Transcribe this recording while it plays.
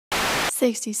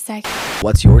60 seconds.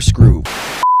 What's your Skroove?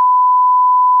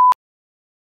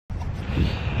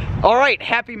 All right,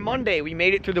 happy Monday. We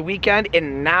made it through the weekend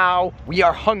and now we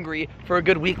are hungry for a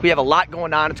good week. We have a lot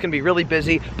going on. It's gonna be really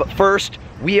busy. But first,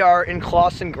 we are in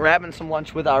Clawson grabbing some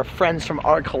lunch with our friends from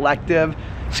our collective,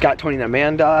 Scott, Tony, and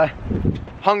Amanda.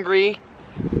 Hungry,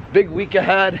 big week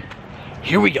ahead.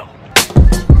 Here we go.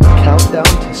 Countdown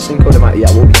to Cinco de Mayo.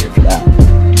 Yeah, we'll be here for that.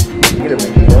 Get a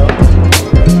video.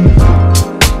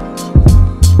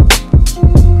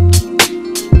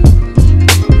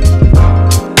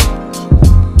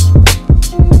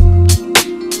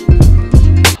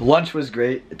 Lunch was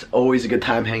great. It's always a good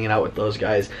time hanging out with those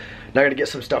guys. Now I'm gonna get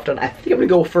some stuff done. I think I'm gonna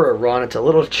go for a run. It's a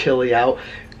little chilly out.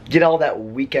 Get all that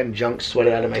weekend junk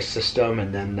sweated out of my system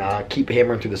and then keep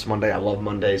hammering through this Monday. I love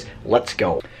Mondays. Let's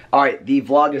go. All right, the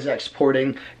vlog is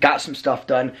exporting. Got some stuff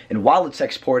done. And while it's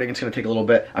exporting, it's gonna take a little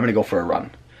bit. I'm gonna go for a run.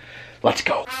 Let's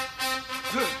go.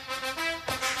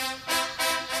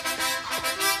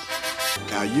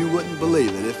 Now you wouldn't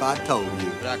believe it if I told you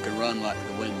that I could run like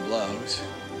the wind blows.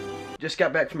 Just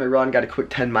got back from my run, got a quick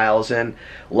 10 miles in.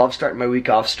 Love starting my week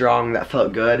off strong, that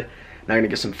felt good. Now I'm gonna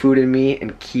get some food in me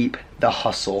and keep the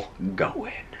hustle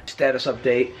going. Status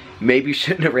update, maybe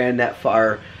shouldn't have ran that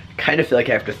far. Kind of feel like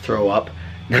I have to throw up.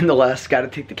 Nonetheless, gotta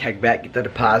take the keg back, get the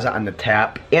deposit on the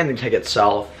tap, and the keg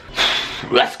itself.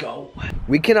 Let's go.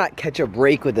 We cannot catch a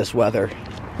break with this weather.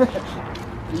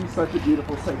 It's such a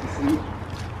beautiful sight to see.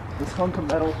 This hunk of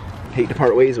metal. Hate to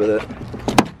part ways with it.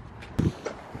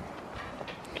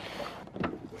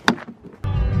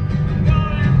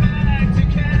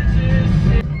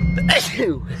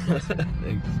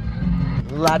 Thanks.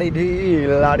 La-di-dee,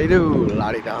 la-di-doo,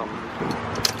 la-di-dum.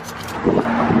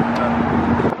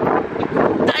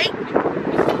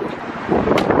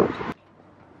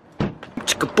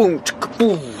 Chicka-boom,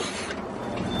 chicka-boom.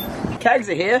 Kegs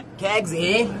are here. Kegs are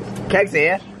here. Kegs are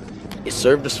here. You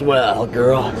served us well,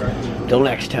 girl. Till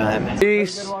next time.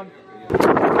 Peace.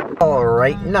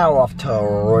 Alright, now off to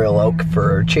Royal Oak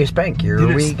for Chase Bank. Here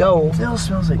we go. It still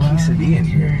smells like quesadilla in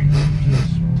here.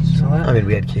 I mean,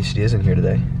 we had quesadillas in here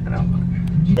today. I know.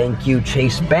 Thank you,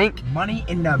 Chase Bank. Money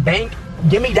in the bank.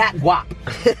 Give me that guap.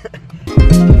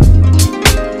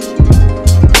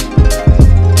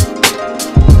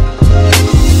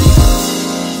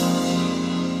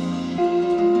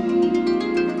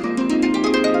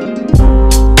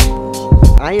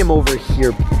 I am over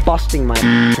here busting my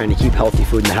trying to keep healthy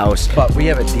food in the house. But we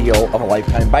have a deal of a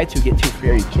lifetime. Buy two, get two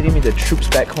free. Are you kidding me? The troops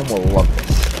back home will love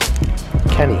this.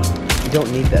 Kenny, you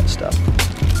don't need that stuff.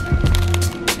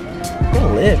 You're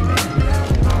gonna live, man.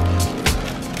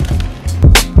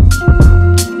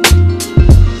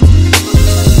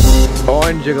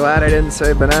 Orange, you glad I didn't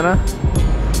say banana?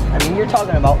 I mean, you're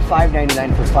talking about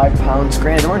 $5.99 for 5 pounds.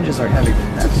 Granted, oranges are heavy.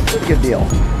 That's a pretty good deal.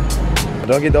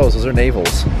 Don't get those are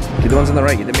navels. Get the ones on the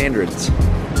right, get the mandarins.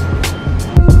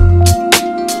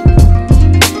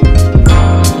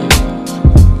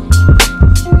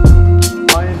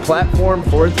 Platform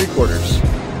 4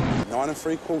 3/4. 9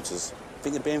 3/4.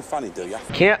 Think you're being funny, do ya?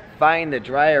 Can't find the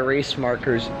dry erase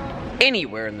markers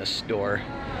anywhere in the store.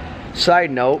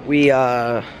 Side note, we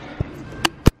got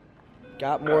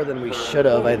more than we should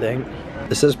have, I think.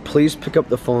 It says, please pick up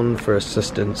the phone for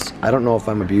assistance. I don't know if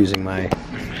I'm abusing my...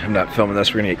 I'm not filming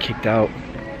this, we're gonna get kicked out.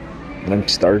 And I'm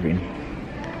starving.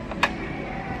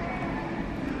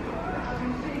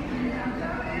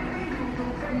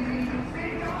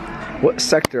 What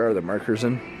sector are the markers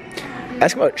in?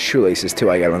 Ask about shoelaces too,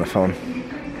 I got him on the phone.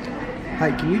 Hi,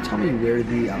 can you tell me where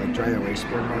the dry erase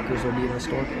board markers will be in the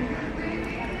store?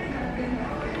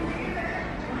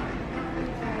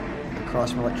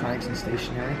 Across from electronics and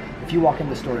stationery. If you walk in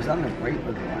the store, is that on the right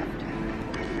or the left?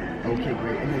 Okay,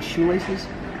 great. And then shoelaces?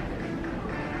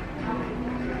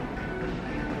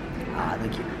 Ah,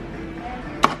 thank you.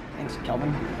 Thanks,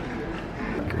 Kelvin.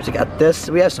 We got this.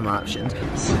 We have some options.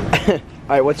 All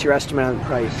right, what's your estimate on the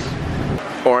price?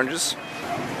 Oranges.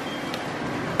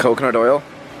 Coconut oil.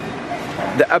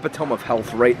 The epitome of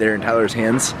health right there in Tyler's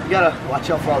hands. You gotta watch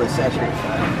out for all this saturated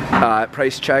fat.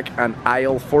 Price check on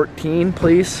aisle 14,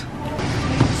 please.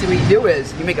 See, what you do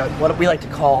is you make what we like to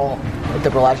call at the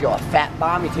Bellagio a fat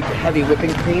bomb. You take the heavy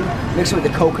whipping cream, mix it with the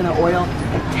coconut oil,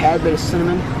 a tad bit of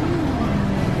cinnamon,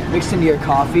 mix it into your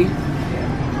coffee.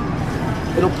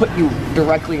 It'll put you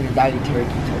directly into dietary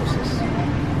ketosis.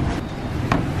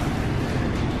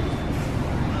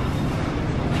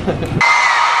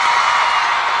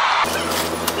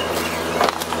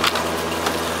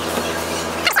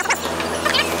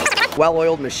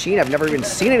 Well-oiled machine. I've never even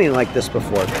seen anything like this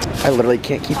before. I literally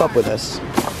can't keep up with this.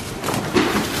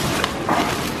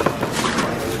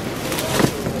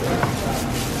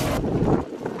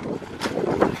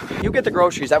 you get the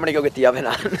groceries. I'm gonna go get the oven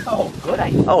on. Oh, good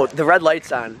idea. Oh, the red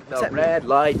light's on. The red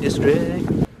light district.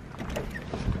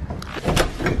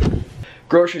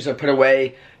 Groceries are put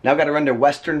away. Now gotta run to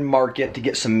Western Market to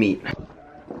get some meat.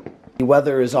 The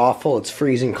weather is awful. It's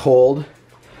freezing cold.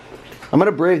 I'm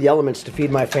gonna brave the elements to feed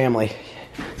my family.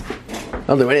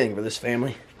 I'll do anything for this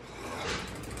family.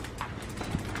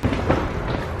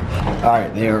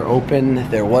 Alright, they are open.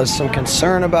 There was some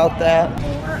concern about that.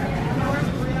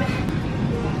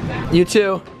 You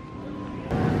too.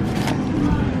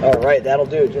 Alright, that'll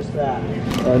do, just that.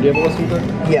 Do you have a list with it?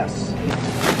 Yes.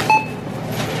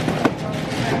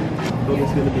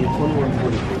 It's going to be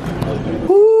 21.44.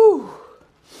 Woo!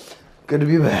 Good to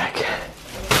be back.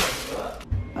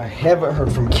 I haven't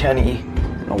heard from Kenny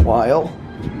in a while.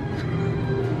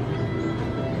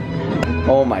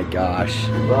 Oh my gosh.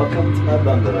 Welcome to my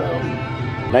bungalow.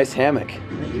 Nice hammock.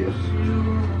 Thank you.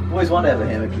 Always wanted to have a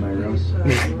hammock in my room.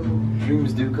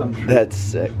 Dreams do come true. That's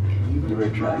sick. You ever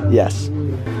tried? Yes.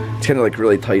 It's kind of like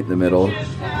really tight in the middle.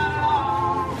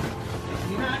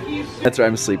 That's where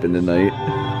I'm sleeping tonight.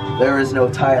 There is no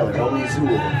Tyler, only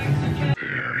Zool.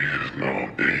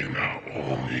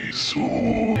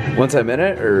 Once I'm in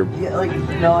it, or Yeah, like,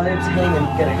 no, it's hanging,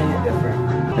 gotta hang it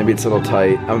different. maybe it's a little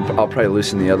tight. I'll probably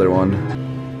loosen the other one.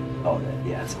 Oh,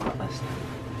 yeah, it's on my list.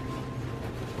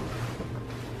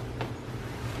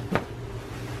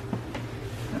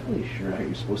 Not really sure how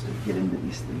you're supposed to get into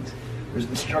these things. There's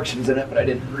instructions in it, but I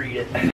didn't read it.